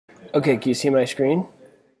Okay, can you see my screen?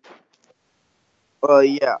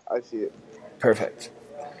 Yeah, I see it. Perfect.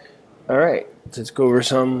 All right, let's go over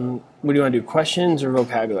some. What do you want to do, questions or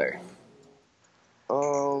vocabulary?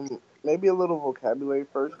 Maybe a little vocabulary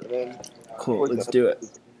first, and then Cool, towards the let's do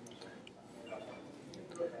it.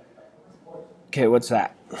 Okay, what's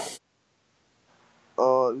that?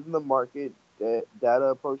 isn't the market data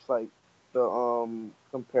approach like the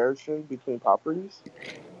comparison between properties?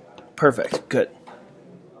 Perfect, good.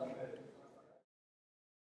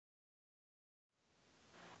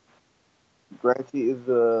 Grantee is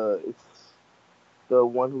the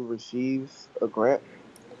one who receives a grant.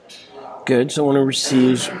 Good, someone who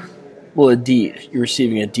receives, well, a deed. You're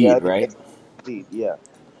receiving a Yeah, I deed, think right? that's indeed. Yeah.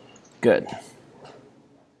 Good.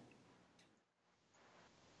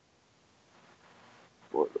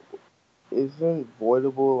 Isn't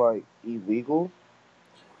voidable like illegal?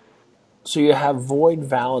 So you have void,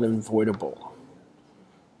 valid, and voidable.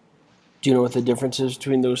 Do you know what the difference is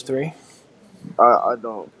between those three? I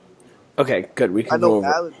don't. Okay, good, we I can know go over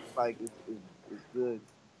it. valid like is good,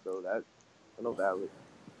 so that I know valid.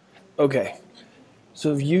 Okay,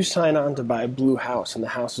 so if you sign on to buy a blue house and the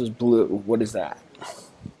house is blue, what is that?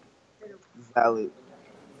 Valid.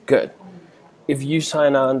 Good. If you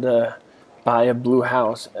sign on to buy a blue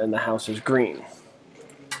house and the house is green,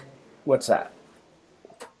 what's that?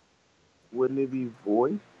 Wouldn't it be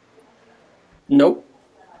void? Nope.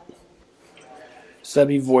 So that'd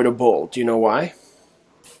be voidable. Do you know why?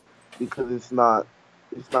 Because it's not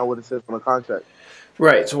what it says on the contract.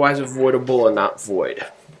 Right, so why is it voidable and not void?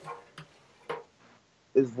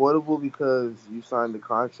 It's voidable because you signed the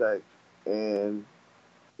contract and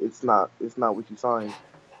it's not what you signed.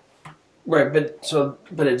 Right, but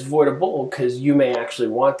it's voidable because you may actually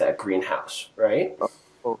want that greenhouse, right?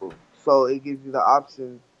 Oh, so it gives you the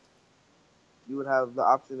option. You would have the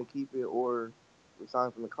option to keep it or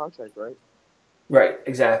resign from the contract, right? Right,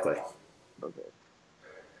 exactly. Okay.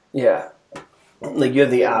 Yeah, like you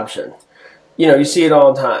have the option. You see it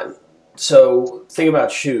all the time. So think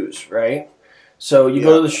about shoes, right? So you go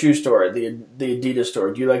Yeah. to the shoe store, the Adidas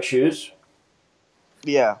store. Do you like shoes?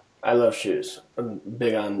 Yeah. I love shoes. I'm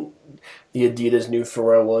big on the Adidas new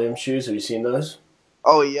Pharrell Williams shoes. Have you seen those?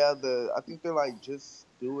 Oh yeah. I think they're like just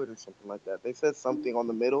do it or something like that. They said something on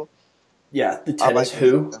the middle. Yeah, the I tennis like this.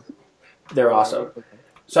 Who. They're Yeah. awesome.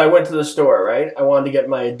 So I went to the store, right? I wanted to get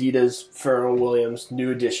my Adidas Pharrell Williams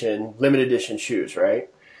new edition, limited edition shoes, right?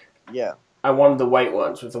 Yeah. I wanted the white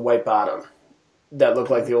ones with the white bottom that looked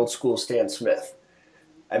like the old school Stan Smith.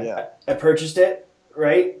 Yeah. I purchased it,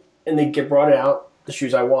 right? And they brought it out, the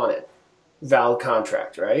shoes I wanted. Valid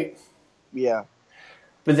contract, right? Yeah.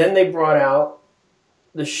 But then they brought out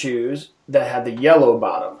the shoes that had the yellow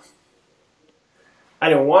bottom. I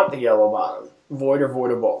didn't want the yellow bottom. Void or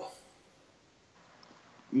voidable?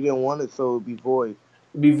 You didn't want it, so it'd be void.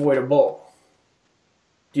 It'd be voidable.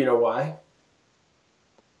 Do you know why?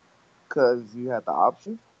 Because you had the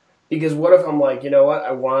option. Because what if I'm like, you know what?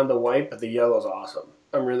 I wanted the white, but the yellow's awesome.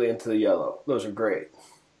 I'm really into the yellow. Those are great.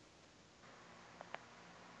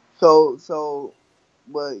 So,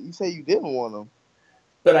 but you say you didn't want them.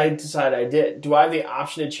 But I decided I did. Do I have the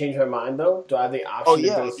option to change my mind, though? Do I have the Oh option to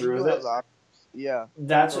yeah, go you through do with have it? the option. Yeah.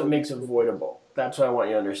 That's what So makes it voidable. That's what I want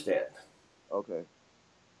you to understand. okay.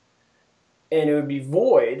 And it would be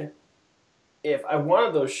void if I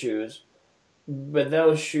wanted those shoes, but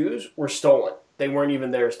those shoes were stolen. They weren't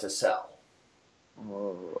even theirs to sell.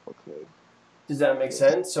 Oh, okay. Does that make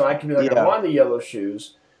sense? So I could be like, I Yeah. wanted the yellow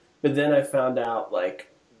shoes, but then I found out, like,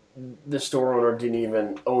 the store owner didn't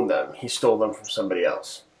even own them. He stole them from somebody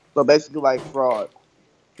else. So basically, like fraud.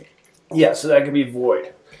 Yeah, so that could be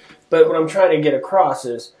void. But what I'm trying to get across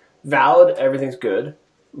is valid, everything's good.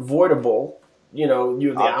 Voidable, you have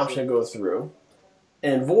the option to go through.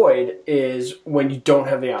 And void is when you don't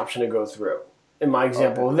have the option to go through. And my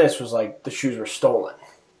example Okay. of this was like the shoes were stolen.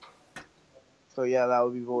 So yeah, that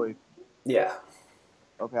would be void. Yeah.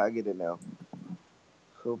 Okay, I get it now.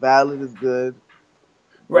 So valid is good.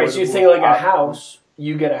 Right, so you Voidable think is like a option. house,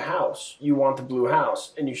 you get a house, you want the blue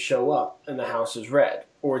house, and you show up and the house is red,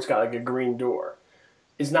 or it's got like a green door.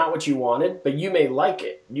 It's not what you wanted, but you may like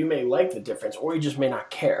it. You may like the difference, or you just may not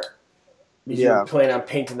care because you're Yeah. planning on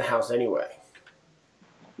painting the house anyway.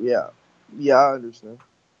 Yeah. Yeah, I understand.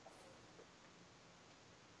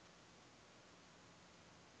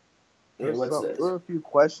 Okay, what's There this? are a few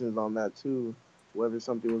questions on that too, whether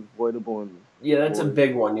something was voidable and Yeah, that's a void.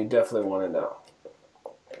 big one. You definitely want to know.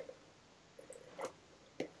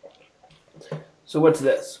 So what's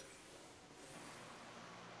this?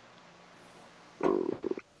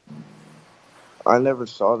 I never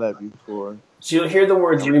saw that before. So you'll hear the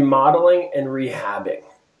words remodeling and rehabbing.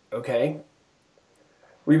 Okay?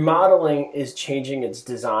 Remodeling is changing its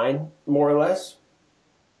design, more or less.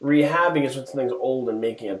 Rehabbing is when something's old and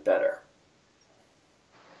making it better.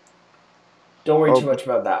 Don't worry too much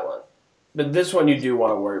about that one. But this one you do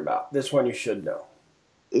want to worry about. This one you should know.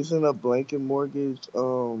 Isn't a blanket mortgage,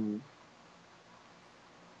 isn't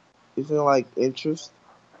it like interest?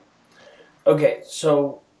 Okay,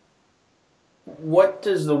 so what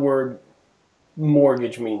does the word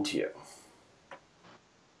mortgage mean to you?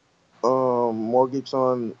 Mortgage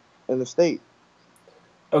on an estate.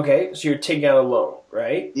 Okay, so you're taking out a loan,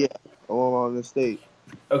 right? Yeah, a loan on an estate.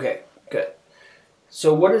 Okay, good.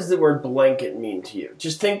 So what does the word blanket mean to you?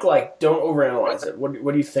 Just think like, don't overanalyze it. What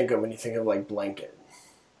do you think of when you think of like blanket?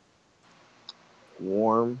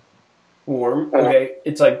 Warm. Warm, okay.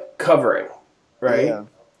 It's like covering, right? Yeah.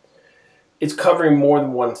 It's covering more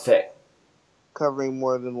than one thing. Covering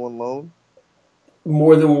more than one loan?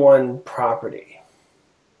 More than one property.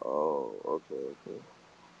 Oh, okay.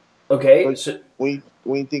 Okay, So when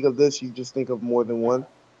you think of this, you just think of more than one?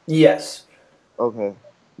 Yes. Okay.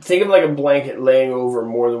 Think of like a blanket laying over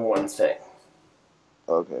more than one thing.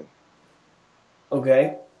 Okay.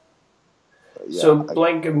 Okay? Yeah, So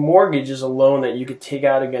blanket mortgage is a loan that you could take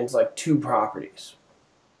out against like two properties.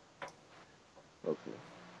 Okay.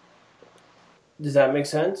 Does that make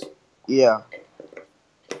sense? Yeah.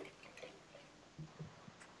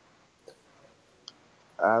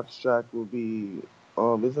 Abstract will be,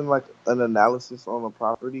 isn't like an analysis on a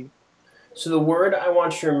property? So the word I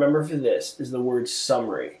want you to remember for this is the word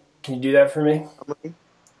summary. Can you do that for me?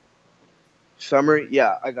 Summary?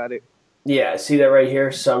 Yeah, I got it. Yeah, see that right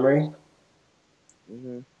here, summary?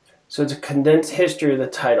 Mm-hmm. So it's a condensed history of the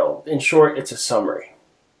title. In short, it's a summary.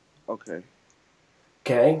 Okay.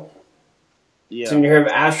 Okay? Yeah. So when you hear of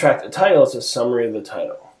abstract the title, it's a summary of the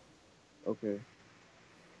title. Okay.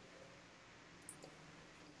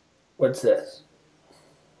 What's this?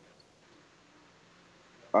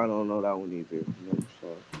 I don't know that one either. No,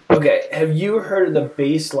 sorry. Okay, have you heard of the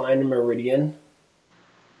baseline meridian?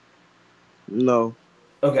 No.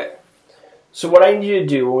 Okay. So what I need you to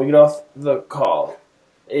do when we get off the call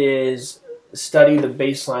is study the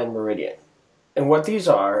baseline meridian. And what these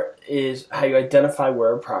are is how you identify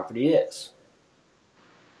where a property is.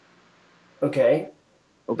 Okay?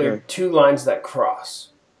 There are two lines that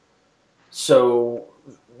cross. So,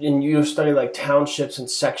 and you study like townships and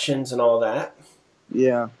sections and all that.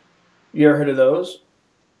 Yeah. You ever heard of those?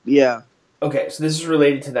 Yeah. Okay, so this is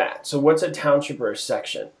related to that. So what's a township or a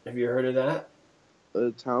section? Have you heard of that?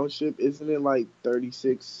 A township, isn't it like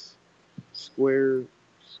 36 square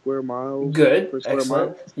miles? Good. Per square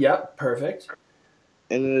Excellent. mile? Yep, perfect.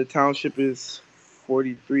 And then the township is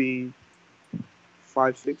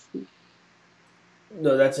 43,560.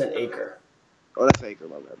 No, that's an acre. Oh, that's acre.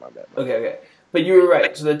 My bad. Okay. But you were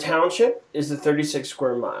right. So the township is the 36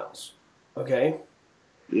 square miles. Okay?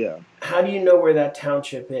 Yeah. How do you know where that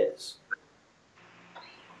township is?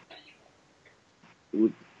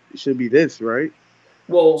 It should be this, right?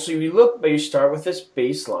 Well, so you look, but you start with this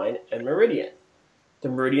baseline and meridian. The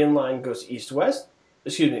meridian line goes east-west.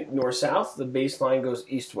 Excuse me, north-south. The baseline goes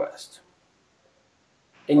east-west.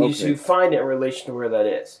 And you find it in relation to where that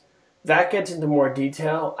is. That gets into more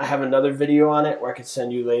detail. I have another video on it where I can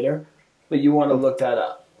send you later. But you want to look that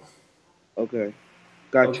up. Okay.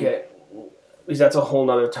 Gotcha. Okay. Because that's a whole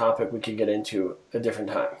other topic we could get into a different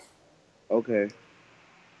time. Okay.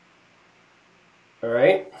 All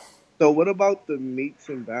right? So what about the meets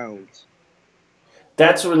and bounds?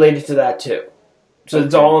 That's related to that too. So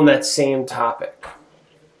it's all on that same topic.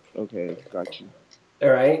 Okay, got you. All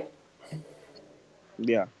right?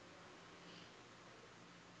 Yeah.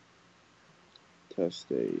 Test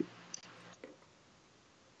date.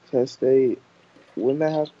 Wouldn't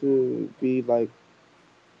that have to be like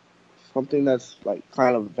something that's like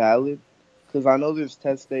kind of valid? Because I know there's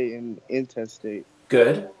test date and intest date.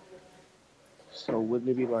 Good. So wouldn't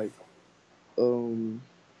it be like, maybe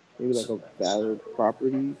like a valid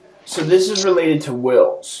property? So this is related to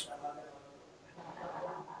wills.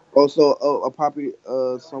 Also, a property,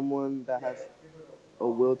 someone that has a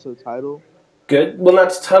will to the title. Good. Well,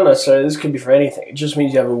 not to tell necessarily. This could be for anything. It just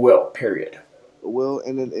means you have a will, period. A will,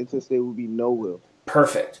 and then intestate would be no will.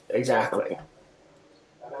 Perfect. Exactly.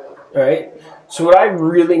 All right. So what I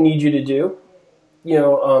really need you to do,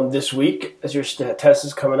 this week, as your test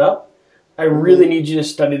is coming up, I really need you to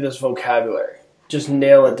study this vocabulary. Just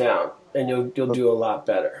nail it down, and you'll do a lot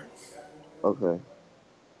better. Okay.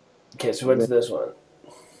 Okay, so what's this one?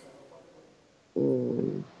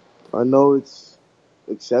 I know it's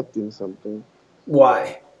accepting something.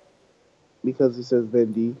 Why? Because it says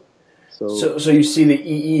vendee. So you see the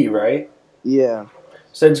EE, right? Yeah.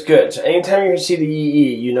 So it's good. So anytime you see the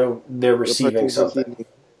EE, you know they're The receiving person's something. receiving.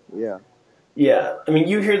 Yeah. Yeah. I mean,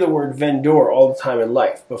 you hear the word vendor all the time in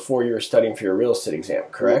life before you were studying for your real estate exam,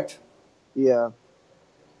 correct? Yeah.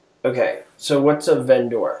 Okay. So what's a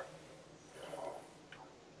vendor?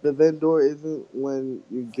 The vendor isn't when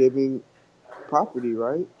you're giving property,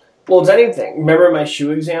 right? Well, it's anything. Remember my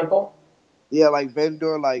shoe example? Yeah, like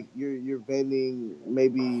vendor, like you're vending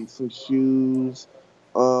maybe some shoes,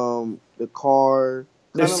 the car,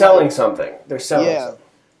 They're kind of selling like something. They're selling yeah, something.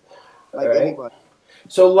 All like right. anybody.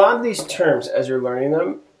 So a lot of these terms, as you're learning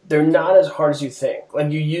them, they're not as hard as you think.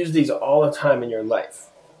 Like you use these all the time in your life.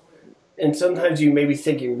 And sometimes you may be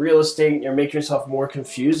thinking real estate and you're making yourself more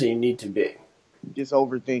confused than you need to be. Just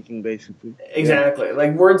overthinking, basically. Exactly. Yeah.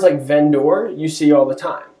 Like words like vendor, you see all the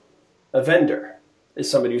time. A vendor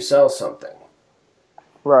is somebody who sells something.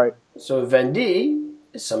 Right. So a vendee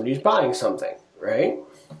is somebody who's buying something, right?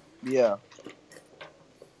 Yeah.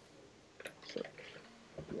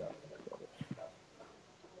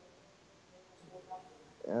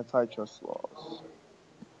 Antitrust laws.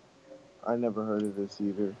 I never heard of this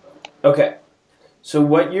either. Okay. So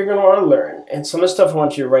what you're going to want to learn, and some of the stuff I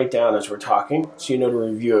want you to write down as we're talking, so you know to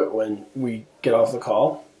review it when we get off the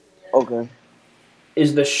call. Okay.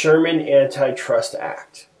 Is the Sherman Antitrust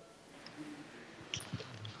Act.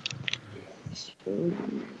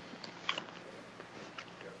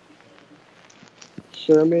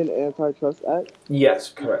 Sherman Antitrust Act? Yes,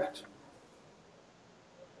 correct.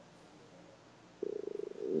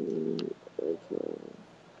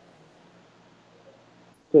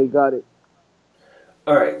 Okay, got it.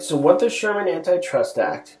 All right, so what the Sherman Antitrust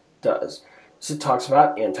Act does is it talks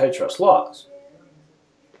about antitrust laws.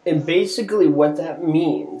 And basically what that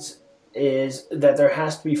means is that there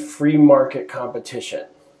has to be free market competition.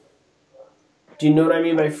 Do you know what I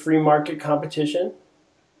mean by free market competition?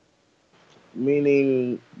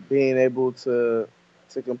 Meaning being able to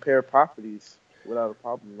compare properties without a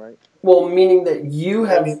problem, right? Well, meaning that you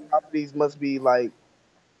have... I mean, properties must be like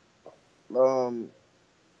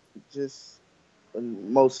just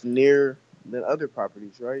most near than other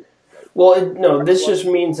properties, right? Well, no, this just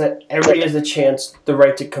means that everybody has a chance, the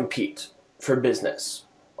right to compete for business.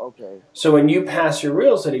 Okay. So when you pass your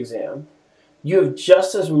real estate exam, you have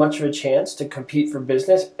just as much of a chance to compete for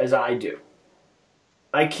business as I do.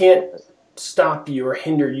 I can't stop you or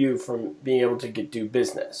hinder you from being able to do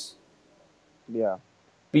business. Yeah.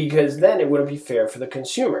 Because then it wouldn't be fair for the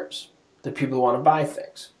consumers, the people who want to buy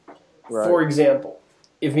things. Right. For example,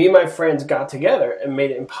 if me and my friends got together and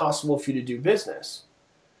made it impossible for you to do business,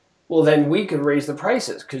 well, then we could raise the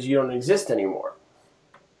prices because you don't exist anymore.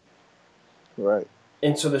 Right.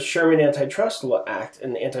 And so the Sherman Antitrust Act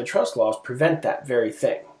and the antitrust laws prevent that very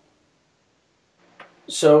thing.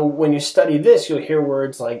 So when you study this, you'll hear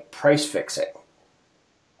words like price fixing,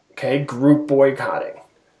 okay, group boycotting.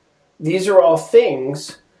 These are all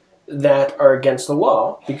things that are against the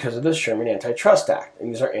law because of the Sherman Antitrust Act,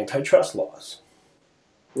 and these are antitrust laws.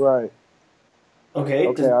 Right. Okay.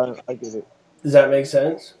 Okay, I get it. Does that make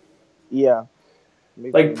sense? Yeah.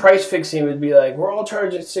 Like price fixing would be like, we're all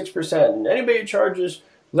charging 6%, and anybody who charges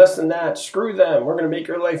less than that, screw them. We're going to make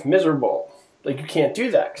your life miserable. Like, you can't do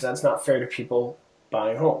that because that's not fair to people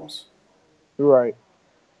buying homes. Right.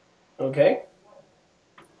 Okay?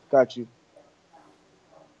 Got you.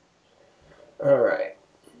 All right.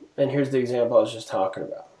 And here's the example I was just talking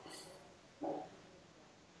about.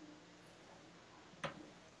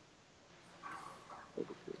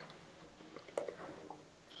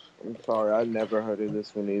 I'm sorry, I never heard of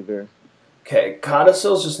this one either. Okay,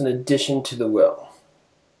 codicil is just an addition to the will.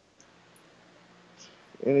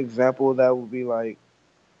 An example of that would be like,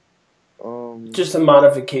 just a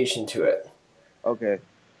modification to it. Okay.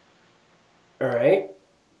 All right.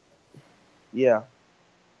 Yeah.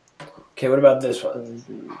 Okay, what about this one?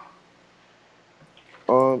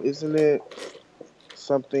 Isn't it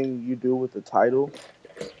something you do with the title?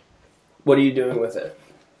 What are you doing with it?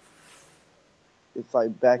 It's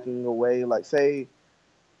like backing away, like say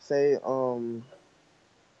a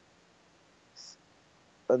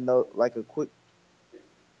note, like a quick.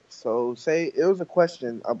 So say it was a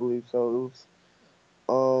question, I believe. So it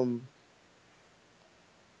was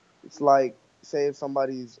it's like say if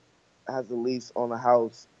somebody's has a lease on a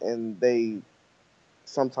house and they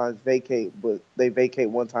sometimes vacate, but they vacate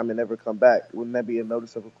one time and never come back. Wouldn't that be a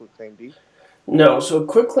notice of a quitclaim deed? No, so a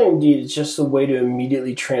quitclaim deed is just a way to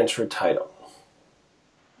immediately transfer title.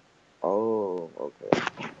 Oh, okay.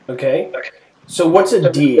 Okay? So what's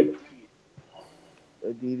a deed?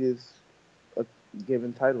 A deed is a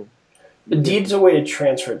given title. A deed's a way to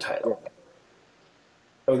transfer title.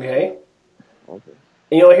 Yeah. Okay? Okay.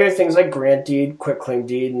 And you'll hear things like grant deed, quitclaim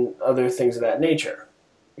deed, and other things of that nature.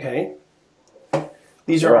 Okay?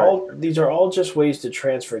 These are all just ways to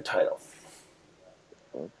transfer title.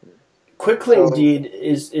 Okay. Quitclaim deed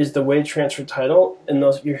is the way to transfer title, and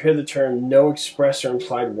you hear the term no express or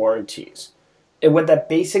implied warranties. And what that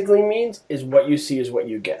basically means is what you see is what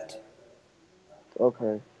you get.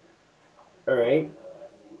 Okay. All right?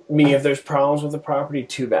 Meaning if there's problems with the property,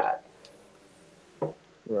 too bad.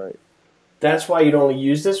 Right. That's why you'd only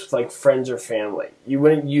use this with like friends or family. You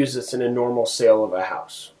wouldn't use this in a normal sale of a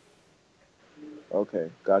house. Okay,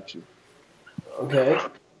 got you. Okay?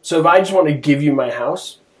 So if I just want to give you my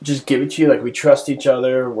house, just give it to you like we trust each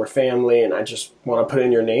other, we're family, and I just want to put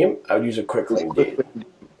in your name, I would use a quitclaim deed.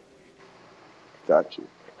 Got you.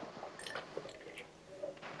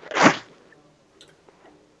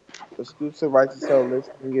 Exclusive right to sell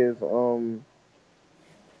listing is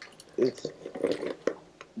it's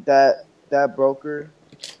that broker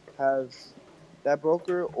has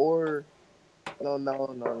or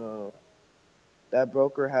no. That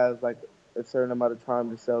broker has like a certain amount of time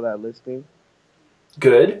to sell that listing.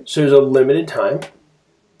 Good. So there's a limited time.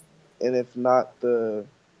 And if not, the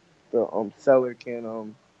seller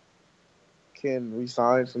can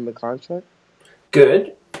resign from the contract.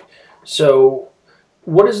 Good. So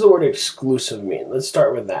what does the word exclusive mean? Let's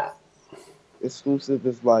start with that. Exclusive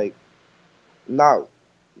is like not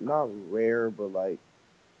rare, but like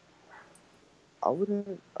I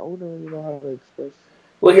wouldn't really know how to express.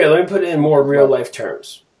 Well, here, let me put it in more real life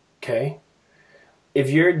terms. Okay? If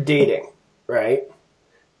you're dating, right?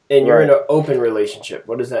 And you're in an open relationship,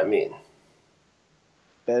 what does that mean?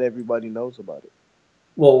 That everybody knows about it.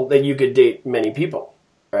 Well, that you could date many people,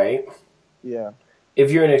 right? Yeah.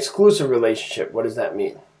 If you're in an exclusive relationship, what does that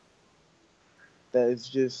mean? That it's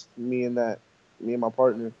just me and my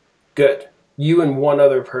partner. Good. You and one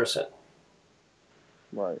other person.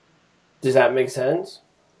 Right. Does that make sense?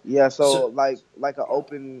 Yeah, so like an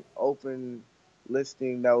open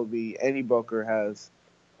listing, that would be any broker has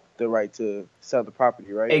the right to sell the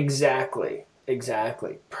property, right? Exactly.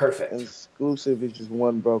 Perfect. And exclusive is just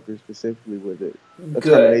one broker specifically with it. A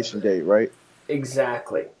termination date, right?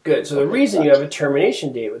 Exactly. Good. So the reason you have a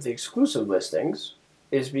termination date with the exclusive listings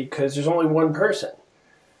is because there's only one person.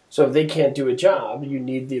 So if they can't do a job, you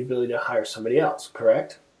need the ability to hire somebody else,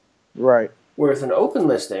 correct? Right. Whereas an open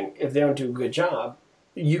listing, if they don't do a good job,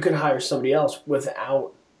 you can hire somebody else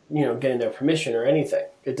without, getting their permission or anything.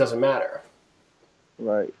 It doesn't matter.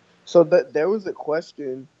 Right. So there was a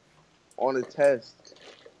question on a test,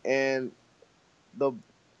 and the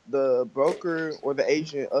broker or the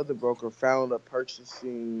agent of the broker found a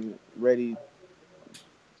purchasing ready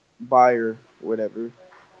buyer, whatever,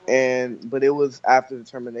 but it was after the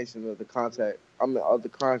termination of the contract. Of the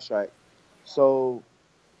contract. So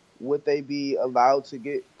would they be allowed to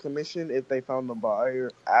get commission if they found the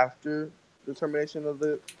buyer after the termination of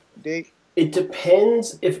the date? It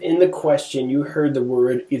depends if in the question you heard the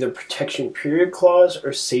word either protection period clause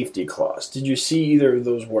or safety clause. Did you see either of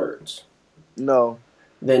those words? No.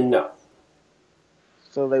 Then no.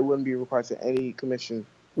 So they wouldn't be required to any commission.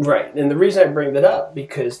 Right. And the reason I bring that up,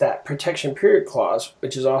 because that protection period clause,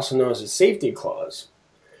 which is also known as a safety clause,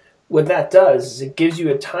 what that does is it gives you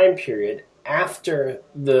a time period after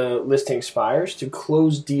the listing expires to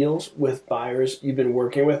close deals with buyers you've been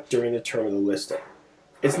working with during the term of the listing.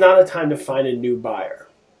 It's not a time to find a new buyer.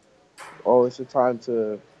 Oh, it's a time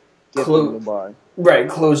to get them to buy. Right,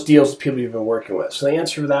 close deals with people you've been working with. So the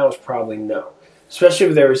answer to that was probably no. Especially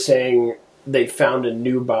if they were saying they found a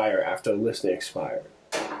new buyer after the listing expired.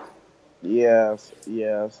 Yeah,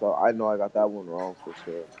 so I know I got that one wrong for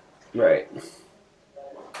sure. Right.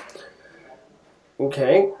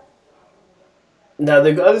 Okay. Now,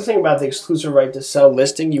 the other thing about the exclusive right to sell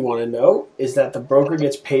listing you want to know is that the broker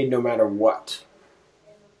gets paid no matter what.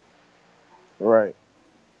 Right.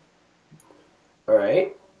 All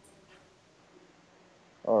right?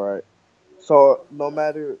 All right. So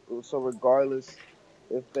regardless,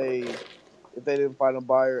 if they didn't find a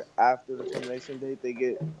buyer after the termination date,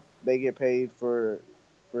 they get paid for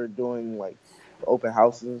doing like open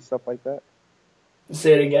houses and stuff like that.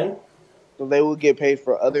 Say it again. So they would get paid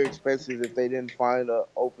for other expenses if they didn't find a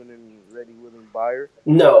open and ready willing buyer?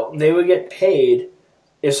 No, they would get paid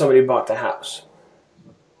if somebody bought the house.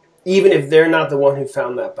 Even if they're not the one who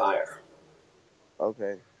found that buyer.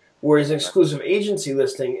 Okay. Whereas an exclusive agency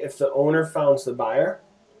listing, if the owner founds the buyer,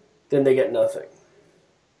 then they get nothing.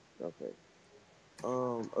 Okay.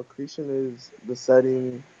 Accretion is the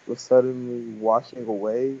suddenly washing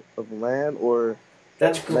away of land or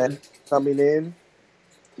land coming in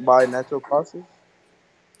by natural process?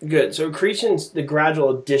 Good. So accretion's the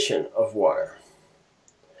gradual addition of water.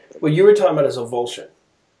 What you were talking about is avulsion,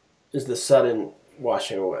 is the sudden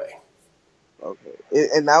washing away. Okay.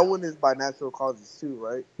 And that one is by natural causes too,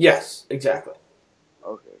 right? Yes, exactly.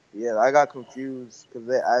 Okay. Yeah, I got confused because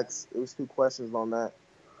it was 2 questions on that.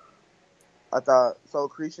 I thought so.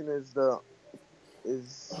 Accretion is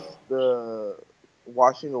the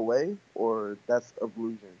washing away, or that's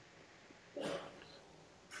illusion.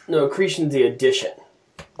 No, accretion's the addition.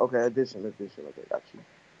 Okay, addition. Okay, got you.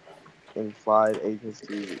 Implied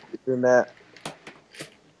agency. Isn't that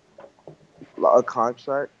a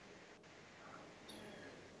contract?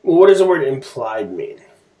 Well, what does the word implied mean?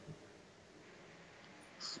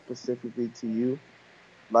 Specifically to you,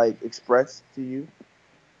 like expressed to you.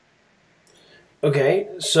 Okay,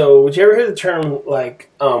 so would you ever hear the term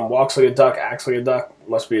like walks like a duck, acts like a duck,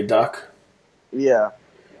 must be a duck? Yeah.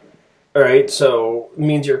 All right, so it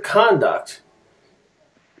means your conduct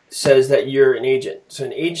says that you're an agent. So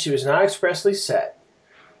an agency was not expressly set,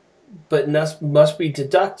 but must be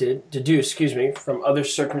deduced, from other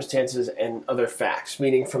circumstances and other facts,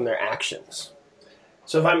 meaning from their actions.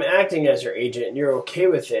 So if I'm acting as your agent and you're okay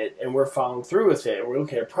with it, and we're following through with it, and we're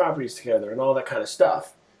looking at properties together and all that kind of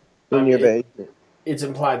stuff, Then you're the agent. It's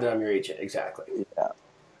implied that I'm your agent, exactly. Yeah.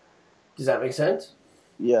 Does that make sense?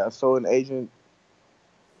 Yeah. So an agent.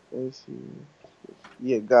 Let's see.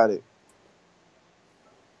 Yeah, got it.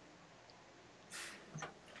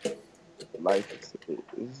 Life estate.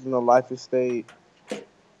 Isn't a life estate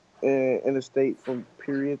in a state from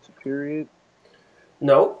period to period?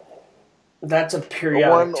 No, that's a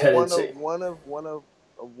periodic tendency. One of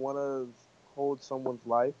hold someone's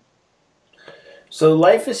life. So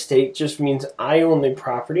life estate just means I own the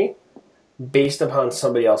property based upon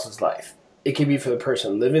somebody else's life. It could be for the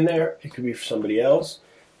person living there. It could be for somebody else.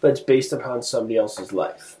 But it's based upon somebody else's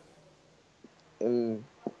life. And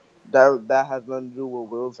that has nothing to do with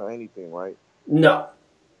wills or anything, right? No.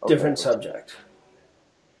 Okay. Different subject.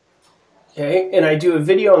 Okay? And I do a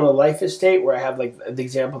video on the life estate where I have like the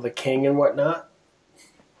example of the king and whatnot.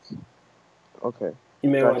 Okay. You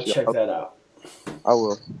may want to check that out. I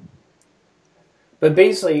will. But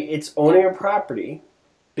basically, it's owning a property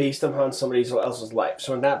based upon somebody else's life.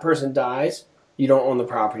 So when that person dies, you don't own the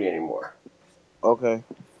property anymore. Okay.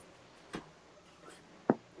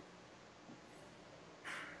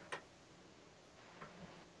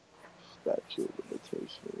 Statute of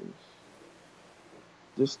limitations.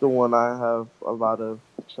 This is the one I have a lot of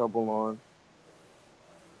trouble on.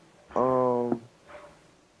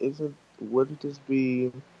 Wouldn't this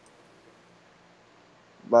be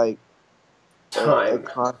like time?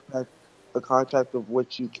 A contract of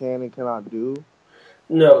what you can and cannot do?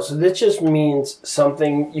 No, so this just means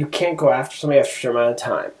something you can't go after somebody after a certain amount of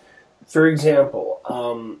time. For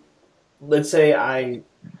example, let's say I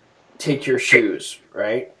take your shoes,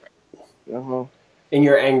 right? Uh-huh. And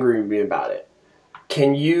you're angry with me about it.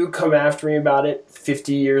 Can you come after me about it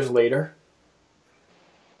 50 years later?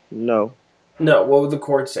 No. No, what would the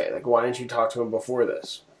court say? Like, why didn't you talk to him before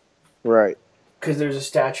this? Right. Because there's a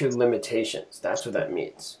statute of limitations. That's what that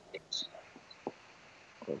means.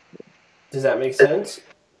 Okay. Does that make sense?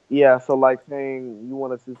 Yeah, so like saying you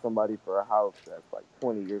want to sue somebody for a house that's like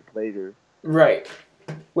 20 years later. Right.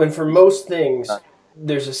 When for most things,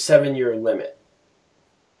 there's a 7-year limit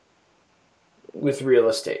with real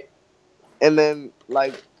estate. And then,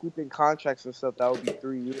 like, keeping contracts and stuff, that would be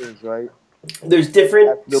 3 years, right? There's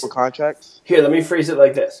different... Deal with contracts? Here, let me phrase it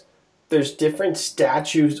like this. There's different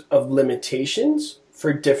statutes of limitations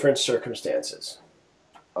for different circumstances.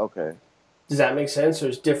 Okay. Does that make sense?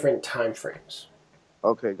 There's different time frames.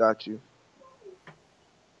 Okay, got you.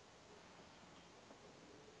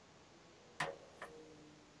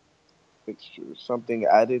 Fixture. Something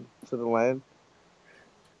added to the land?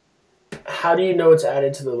 How do you know it's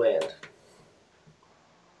added to the land?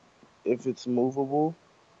 If it's movable?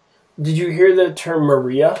 Did you hear the term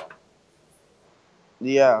Maria?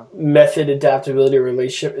 Yeah. Method, adaptability,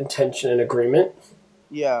 relationship, intention, and agreement?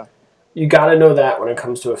 Yeah. You got to know that when it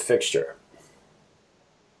comes to a fixture.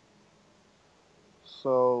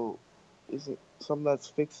 So, is it something that's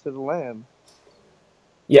fixed to the land?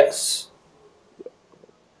 Yes.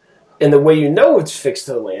 And the way you know it's fixed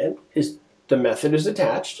to the land is the method is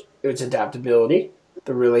attached, its adaptability,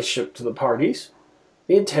 the relationship to the parties,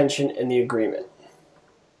 the intention, and the agreement.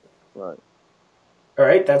 Right. All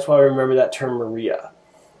right? That's why I remember that term Maria.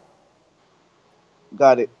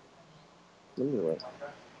 Got it. Anyway,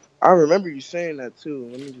 I remember you saying that too.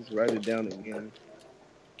 Let me just write it down again.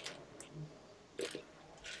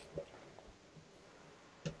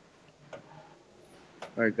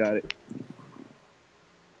 All right, got it.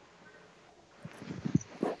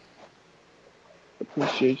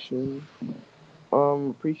 Appreciation.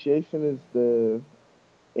 Appreciation is the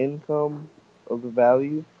income of the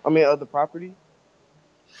value. I mean, of the property.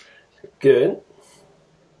 Good.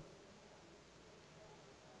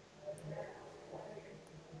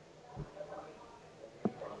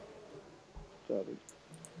 Got it.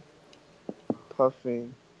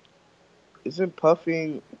 Puffing. Isn't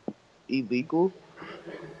puffing illegal?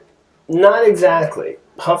 Not exactly.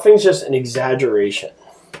 Puffing's just an exaggeration.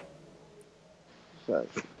 Got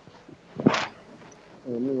it.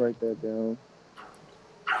 Let me write that down.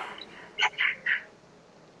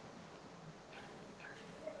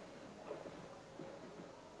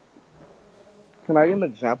 Can I get an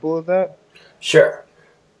example of that? Sure.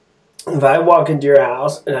 If I walk into your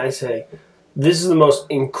house and I say, this is the most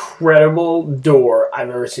incredible door I've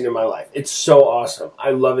ever seen in my life. It's so awesome. I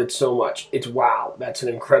love it so much. It's wow. That's an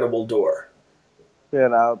incredible door. Yeah,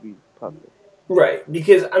 that'll be puffing. Right,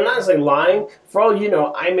 because I'm not necessarily lying. For all you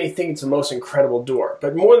know, I may think it's the most incredible door,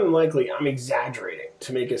 but more than likely, I'm exaggerating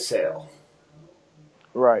to make a sale.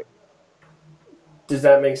 Right. Does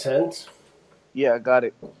that make sense? Yeah, I got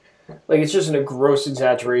it. Like, it's just a gross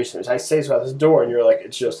exaggeration. As I say about this door, and you're like,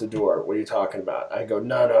 it's just a door. What are you talking about? I go,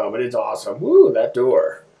 no, but it's awesome. Woo, that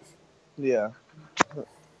door. Yeah.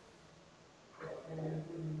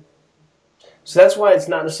 So that's why it's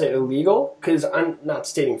not necessarily illegal, because I'm not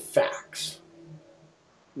stating facts.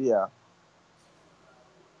 Yeah.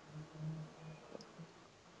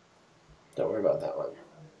 Don't worry about that one.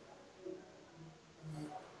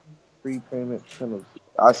 Prepayment penalty.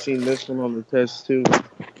 I seen this one on the test too.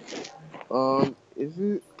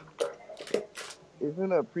 Isn't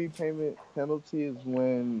a prepayment penalty is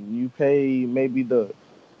when you pay maybe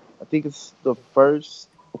I think it's the first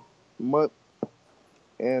month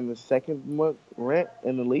and the second month rent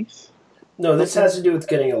in the lease? No, this has to do with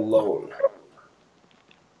getting a loan.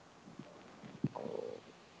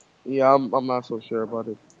 Yeah, I'm not so sure about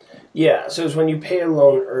it. Yeah, so it's when you pay a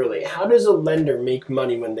loan early. How does a lender make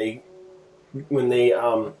money when they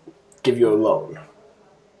give you a loan?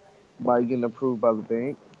 By getting approved by the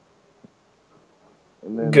bank.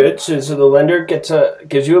 And then Good. So the lender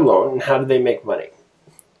gives you a loan, and how do they make money?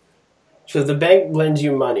 So if the bank lends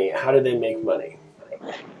you money, how do they make money?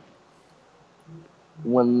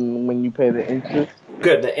 when you pay the interest.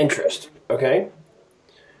 Good, the interest. Okay.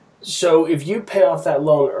 So if you pay off that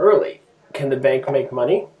loan early, can the bank make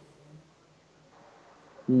money?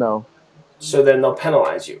 No. So then they'll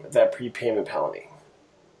penalize you with that prepayment penalty.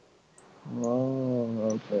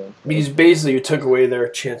 Oh, okay. Because basically you took away their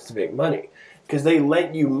chance to make money. Because they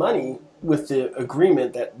lent you money with the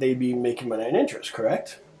agreement that they'd be making money on interest,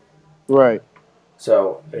 correct? Right.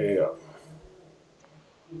 So, there you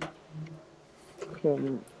go.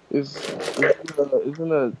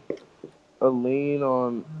 Isn't a lien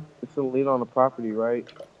on it's a lien on the property, right?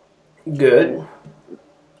 Good.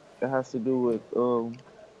 It has to do with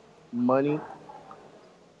money.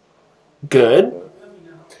 Good.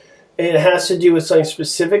 And it has to do with something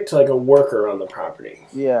specific to like a worker on the property.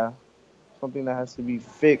 Yeah. Something that has to be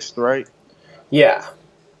fixed, right? Yeah.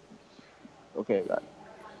 Okay, got it.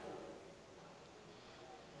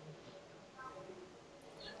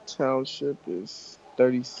 Township is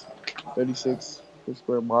 36 per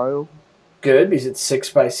square mile. Good, because it's 6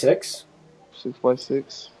 by 6. 6 by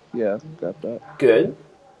 6. Yeah, got that. Good.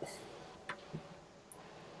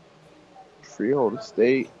 Freehold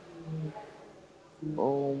estate.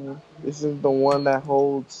 This is the one that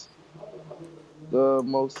holds the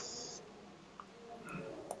most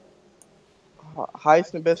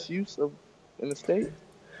highest and best use of an estate.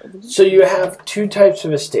 So you have two types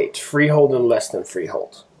of estates, freehold and less than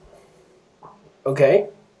freehold. Okay?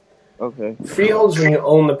 Okay. Freeholds when you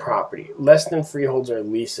own the property. Less than freeholds are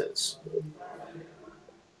leases.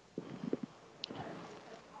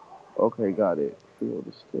 Okay, got it. Freehold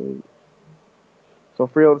estate. So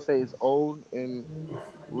freehold estate is owned and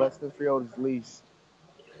less than freehold is leased.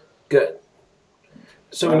 Good.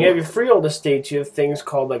 So when you have your freehold estates, you have things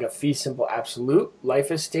called like a fee simple absolute, life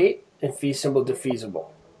estate, and fee simple defeasible,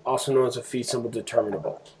 also known as a fee simple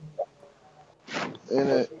determinable.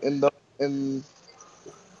 In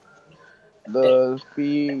the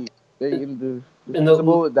fee in the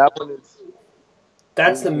simple, that one is.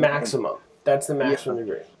 That's the maximum. That's the maximum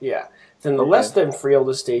degree. Yeah. Then the less than freehold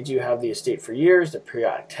estate, you have the estate for years, the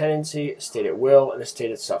periodic tenancy, estate at will, and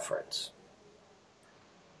estate at sufferance.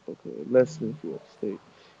 Okay, less than freehold estate.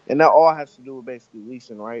 And that all has to do with basically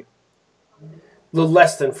leasing, right? The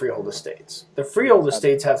less than freehold estates. The freehold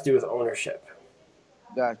estates have to do with ownership.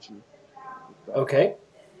 Got you. Okay.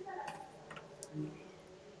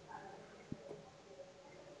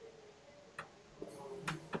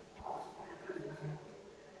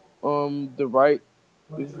 The right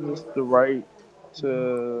Isn't this the right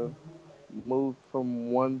to move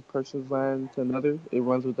from one person's land to another? It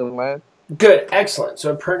runs with the land. Good, excellent.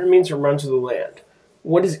 So pertinent means it runs with the land.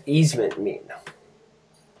 What does easement mean?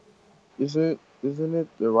 Isn't it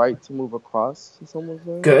the right to move across to someone's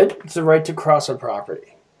land? Good. It's the right to cross a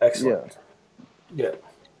property. Excellent. Yeah. Good.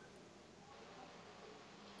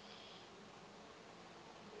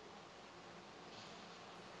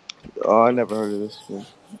 Oh, I never heard of this one.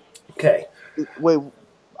 Okay. Wait,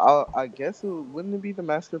 I guess wouldn't it be the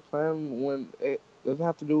master plan when it doesn't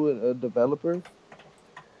have to do with a developer?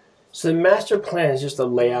 So the master plan is just the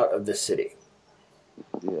layout of the city.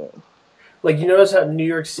 Yeah. Like, you notice how New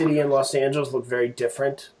York City and Los Angeles look very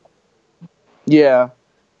different? Yeah.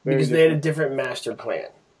 Because they had a different master plan.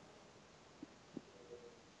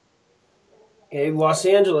 Okay, Los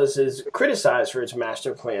Angeles is criticized for its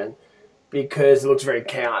master plan because it looks very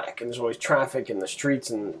chaotic and there's always traffic in the streets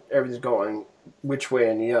and everything's going which way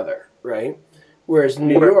and the other, right? Whereas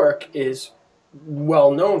New York is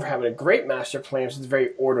well known for having a great master plan, because it's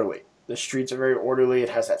very orderly. The streets are very orderly. It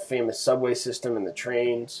has that famous subway system and the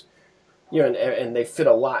trains, you know, and they fit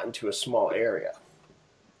a lot into a small area.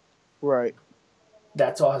 Right.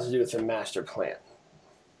 That's all has to do with the master plan.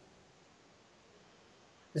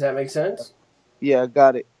 Does that make sense? Yeah,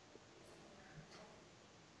 got it.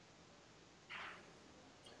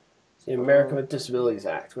 The American with Disabilities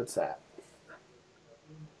Act. What's that?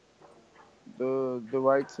 The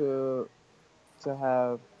right to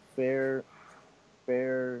have fair.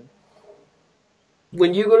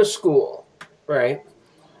 When you go to school, right?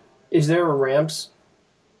 Is there ramps?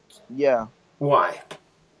 Yeah. Why?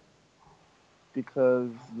 Because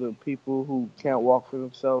the people who can't walk for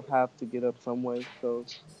themselves have to get up some way. So,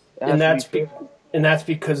 and that's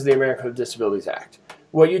because of the American with Disabilities Act.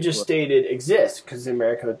 What you just stated exists because of the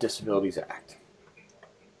American with Disabilities Act.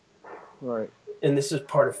 Right. And this is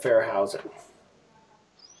part of fair housing.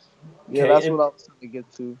 Yeah, okay? That's what I was trying to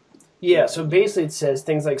get to. Yeah, so basically it says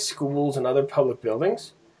things like schools and other public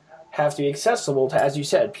buildings have to be accessible to, as you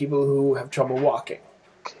said, people who have trouble walking,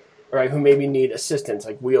 right? Who maybe need assistance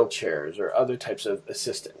like wheelchairs or other types of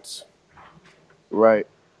assistance. Right.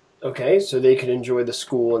 Okay, so they can enjoy the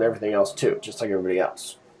school and everything else too, just like everybody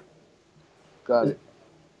else. Got it.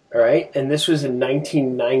 All right, and this was in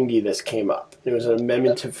 1990 this came up. It was an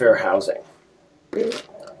amendment to fair housing.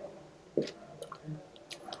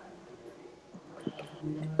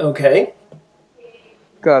 Okay.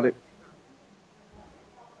 Got it.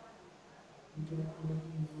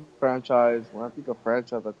 Franchise. When I think of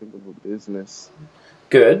franchise, I think of a business.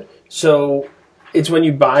 Good. So it's when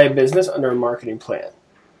you buy a business under a marketing plan.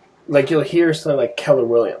 Like you'll hear something like Keller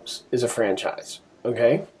Williams is a franchise.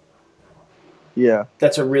 Okay? Yeah.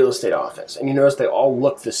 That's a real estate office. And you notice they all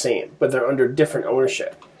look the same, but they're under different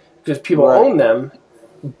ownership. Because people own them,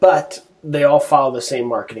 but they all follow the same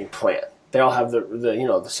marketing plan. They all have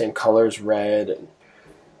the same colors, red, and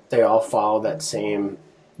they all follow that same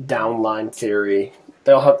downline theory.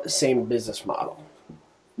 They all have the same business model.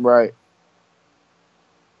 Right.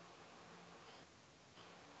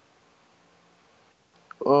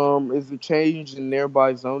 Is the change in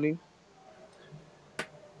nearby zoning?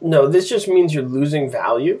 No, this just means you're losing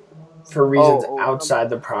value for reasons outside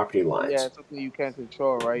the property lines. Yeah, it's something you can't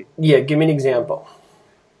control, right? Yeah, give me an example.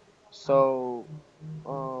 So,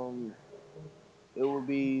 it would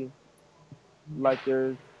be like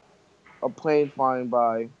there's a plane flying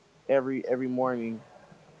by every morning.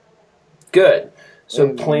 Good.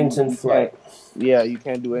 So planes in flight. Yeah, you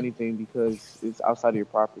can't do anything because it's outside of your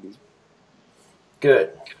property.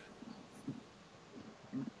 Good.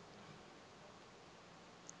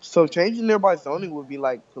 So changing nearby zoning would be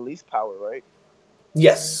like police power, right?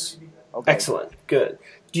 Yes. Okay. Excellent. Good.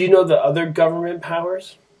 Do you know the other government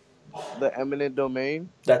powers? The eminent domain?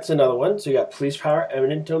 That's another one. So you got police power,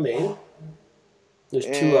 eminent domain. There's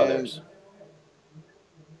two others.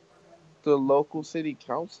 The local city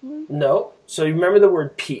councilor? No. So you remember the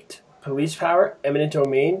word PETE. Police power, eminent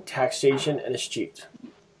domain, taxation, and escheat.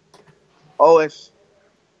 Oh, isn't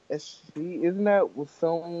that with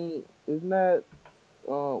some? Isn't that?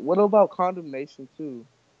 What about condemnation too?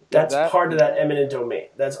 That's part of that eminent domain.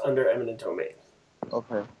 That's under eminent domain.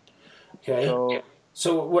 Okay. Okay.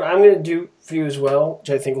 So what I'm going to do for you as well, which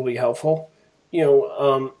I think will be helpful,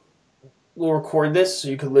 we'll record this so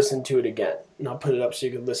you can listen to it again, and I'll put it up so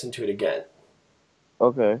you can listen to it again.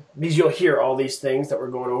 Okay. Because you'll hear all these things that we're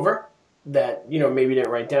going over that maybe you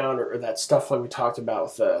didn't write down, or that stuff like we talked about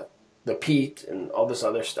with the PETE and all this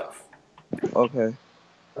other stuff. Okay.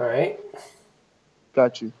 All right.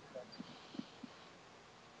 Got you.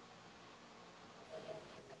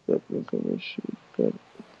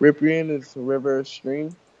 Riparian is river or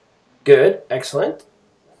stream. Good. Excellent.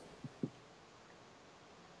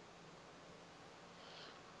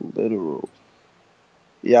 Literal.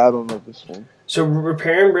 Yeah, I don't know this one. So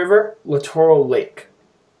riparian river, littoral lake.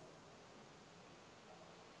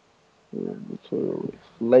 Littoral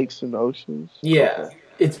lakes and oceans. Yeah. Okay.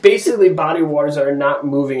 It's basically body of waters that are not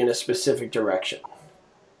moving in a specific direction.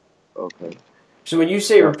 Okay. So when you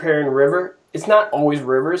say riparian river, it's not always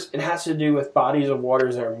rivers. It has to do with bodies of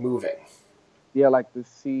waters that are moving. Yeah, like the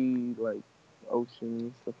sea, like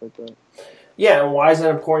ocean, stuff like that. Yeah, and why is that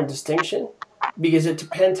an important distinction? Because it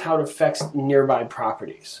depends how it affects nearby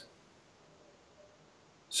properties.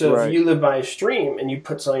 So if you live by a stream and you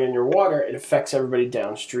put something in your water, it affects everybody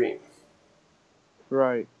downstream.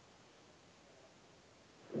 Right.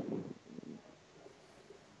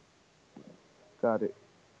 Got it.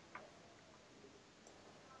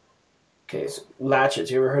 Okay, so latches.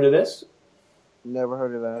 You ever heard of this? Never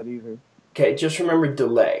heard of that either. Okay, just remember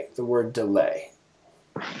delay. The word delay.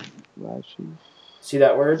 Latches. See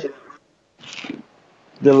that word?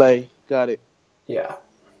 Delay. Got it. Yeah.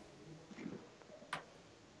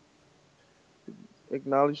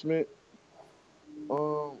 Acknowledgement.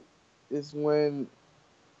 Is when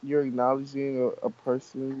you're acknowledging a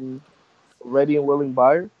person, ready and willing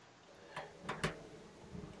buyer.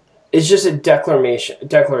 It's just a declaration.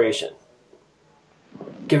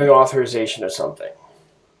 Giving authorization of something.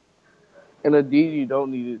 In a deed, you don't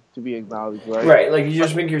need it to be acknowledged, right? Right, like you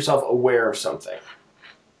just make yourself aware of something.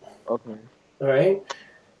 Okay. All right?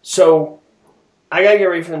 So, I got to get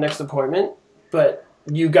ready for the next appointment, but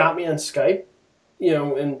you got me on Skype, you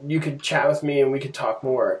know, and you could chat with me and we could talk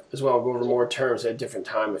more as well, go over more terms at a different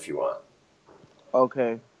time if you want.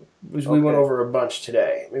 Okay. Because we went over a bunch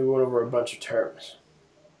today. We went over a bunch of terms.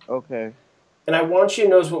 Okay. And I want you to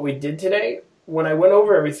notice what we did today. When I went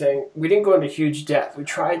over everything, we didn't go into huge depth. We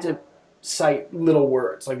tried to cite little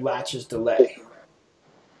words like latches, delay.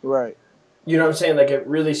 Right. You know what I'm saying? Like get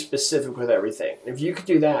really specific with everything. If you could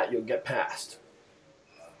do that, you'll get past.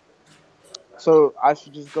 So I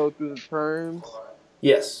should just go through the terms.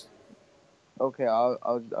 Yes. Okay,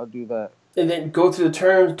 I'll do that. And then go through the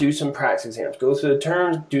terms, do some practice exams. Go through the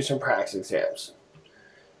terms, do some practice exams.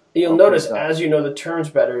 You'll notice as you know the terms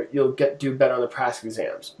better, you'll do better on the practice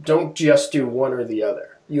exams. Don't just do one or the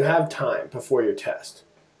other. You have time before your test.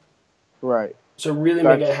 Right. So really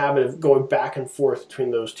make a habit of going back and forth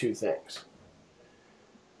between those two things.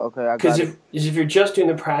 Okay, I got Because it. if you're just doing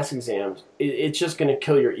the practice exams, it's just going to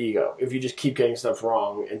kill your ego if you just keep getting stuff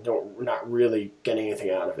wrong and not really getting anything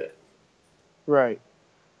out of it. Right.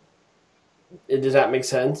 Does that make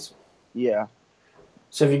sense? Yeah.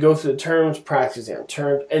 So if you go through the terms, practice exam,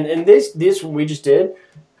 terms, and this we just did,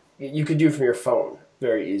 you could do from your phone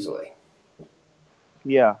very easily.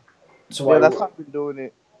 Yeah. So that's how I've been doing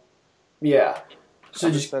it. Yeah. So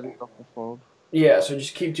I've just setting up the phone. Yeah. So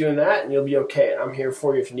just keep doing that, and you'll be okay. I'm here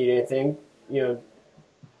for you if you need anything. You know,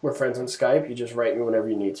 we're friends on Skype. You just write me whenever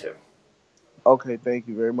you need to. Okay. Thank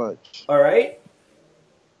you very much. All right.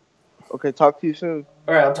 Okay. Talk to you soon.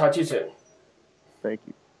 All right. I'll talk to you soon. Thank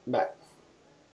you. Bye.